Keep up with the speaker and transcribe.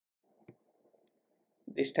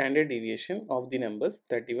the standard deviation of the numbers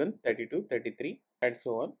 31, 32, 33 and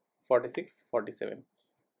so on 46, 47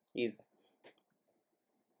 is,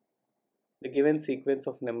 the given sequence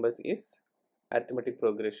of numbers is arithmetic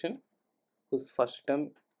progression whose first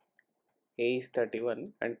term a is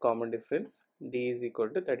 31 and common difference d is equal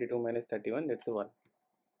to 32 minus 31, that's 1.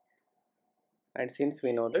 And since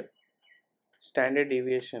we know that standard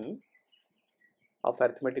deviation of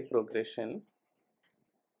arithmetic progression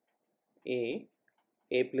a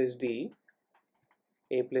plus d,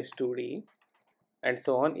 a plus 2d and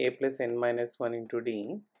so on, a plus n minus 1 into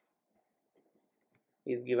d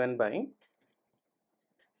is given by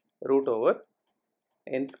root over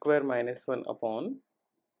n square minus 1 upon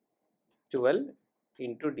 12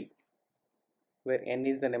 into d, where n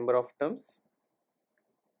is the number of terms,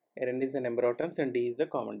 and d is the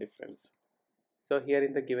common difference. So here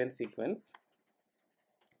in the given sequence,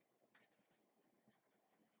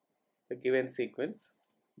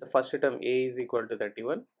 the first term a is equal to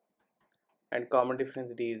 31 and common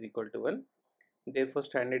difference d is equal to 1. Therefore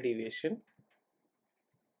standard deviation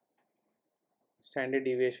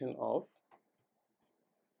of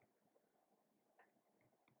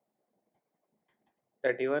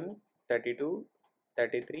 31, 32,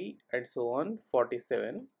 33 and so on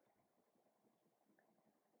 47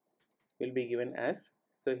 will be given as,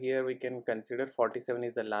 so here we can consider 47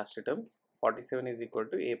 is the last term. 47 is equal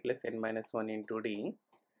to a plus n minus 1 into d.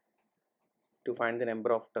 To find the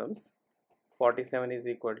number of terms, 47 is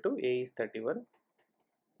equal to a is 31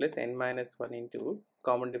 plus n minus 1 into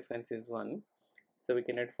common difference is 1. So we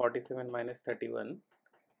can add 47 minus 31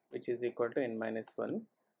 which is equal to n minus 1,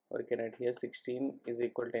 or we can add here 16 is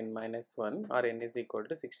equal to n minus 1, or n is equal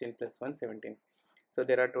to 16 plus 1, 17. So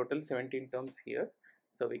there are total 17 terms here.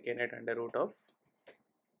 So we can add under root of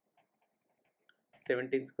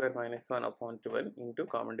 17 square minus 1 upon 12 into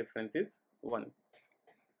common difference is 1.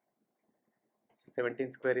 So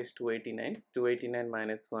 17 square is 289, 289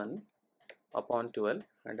 minus 1 upon 12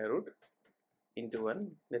 under root into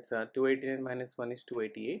 1, that's 289 minus 1 is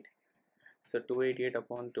 288. So 288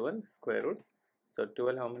 upon 12 square root. So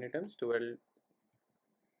 12 how many times? 12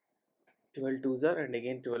 twos are, and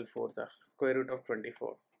again 12 fours are, square root of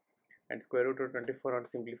 24. And square root of 24 on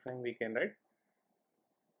simplifying we can write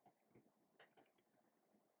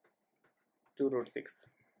 2 root 6.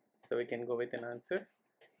 So we can go with an answer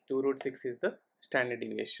 2 root 6 is the standard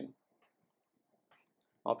deviation.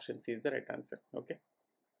 Option C is the right answer. Okay.